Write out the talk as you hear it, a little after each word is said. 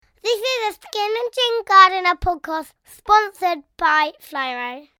Gardener podcast sponsored by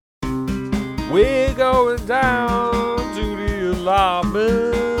Flymo. We're going down to the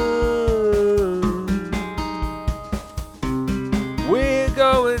allotment. We're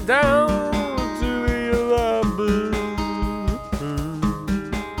going down to the allotment.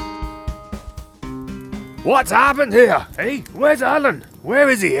 What's happened here? Hey, where's Alan? Where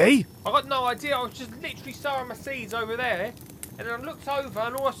is he, eh? I got no idea. I was just literally sowing my seeds over there, and then I looked over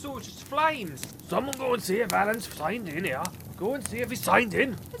and all I saw was just flames. Someone go and see if Alan's signed in here. Go and see if he's signed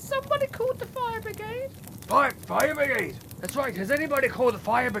in. Has somebody called the fire brigade? Fire brigade. That's right. Has anybody called the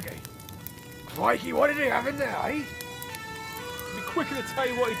fire brigade? Crikey, what did he have in there, eh? It'd be quicker to tell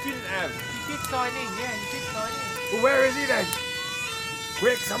you what he didn't have. He did sign in, yeah, he did sign in. Well, where is he then?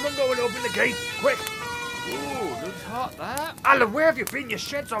 Quick, someone go and open the gate. Quick. Ooh, looks hot that. Alan, where have you been? Your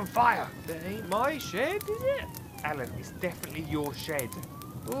shed's on fire. That ain't my shed, is it? Alan, it's definitely your shed.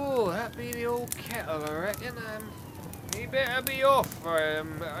 Ooh, that be the old kettle, I reckon. You better be off.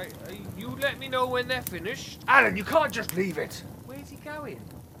 You let me know when they're finished. Alan, you can't just leave it. Where's he going?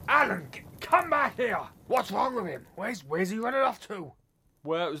 Alan, come back here. What's wrong with him? Where's he running off to?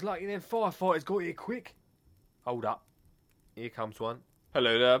 Well, it was lucky them firefighters got here quick. Hold up. Here comes one.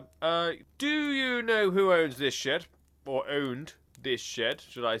 Hello there. Do you know who owns this shed? Or owned this shed,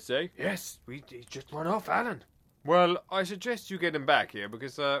 should I say? Yes, he just run off, Alan. Well, I suggest you get him back here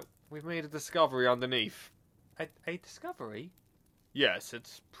because we've made a discovery underneath. A discovery? Yes,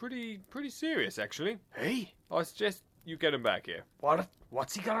 it's pretty serious actually. Hey, I suggest you get him back here.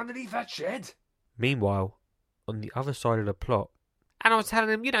 what's he got underneath that shed? Meanwhile, on the other side of the plot, and I was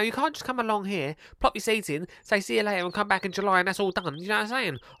telling him, you can't just come along here, plop your seeds in, say see you later and come back in July and that's all done. You know what I'm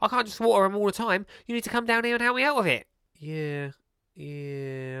saying? I can't just water them all the time. You need to come down here and help me out with it. Yeah,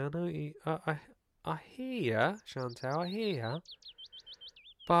 I know I hear ya, Chantal, I hear ya.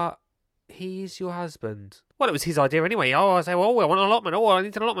 But he's your husband. Well, it was his idea anyway. Oh, I say, well, I want an allotment. Oh, I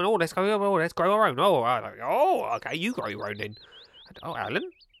need an allotment. Oh, let's go. Oh, let's grow our own. Oh, okay, you grow your own then. Oh,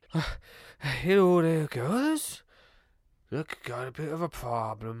 Alan. Hello there, girls. Look, got a bit of a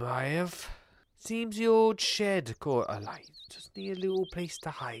problem, I have. Seems the old shed caught alight. Just need a little place to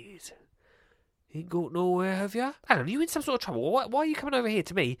hide. Ain't got nowhere, have ya? Alan, are you in some sort of trouble? Why are you coming over here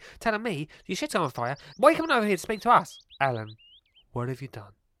to me, telling me your shed's on fire? Why are you coming over here to speak to us? Alan, what have you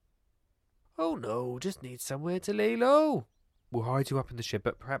done? Oh no, just need somewhere to lay low. We'll hide you up in the shed,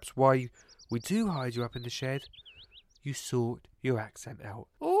 but perhaps while we do hide you up in the shed, you sort your accent out.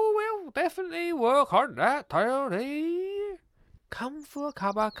 Oh, well, definitely work on that, Tony. Come for a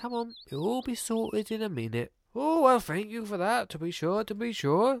cuppa, come on. It'll all be sorted in a minute. Oh, well, thank you for that, to be sure.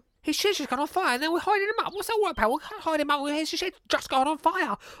 His shed's just gone on fire and then we're hiding him up. What's that work, pal? We can't hide him up. His shed's just gone on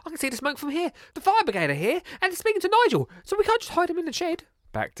fire. I can see the smoke from here. The fire brigade are here and they're speaking to Nigel, so we can't just hide him in the shed.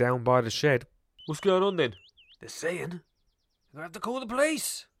 Back down by the shed. What's going on then? They're saying they're gonna have to call the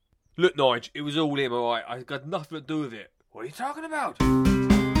police. Look, Nige, it was all him, alright? I got nothing to do with it. What are you talking about?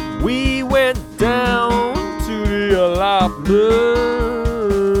 We went down to the allotment.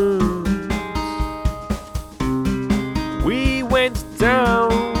 We went down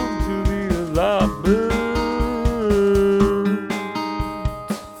to the allotment.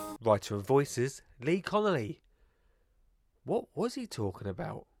 Writer and voices, Lee Connolly. What was he talking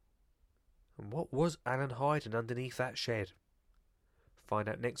about? And what was Alan hiding underneath that shed? Find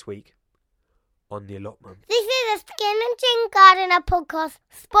out next week on The Allotment. This is a Skin and Chin Gardener podcast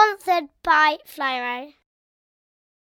sponsored by Flymo.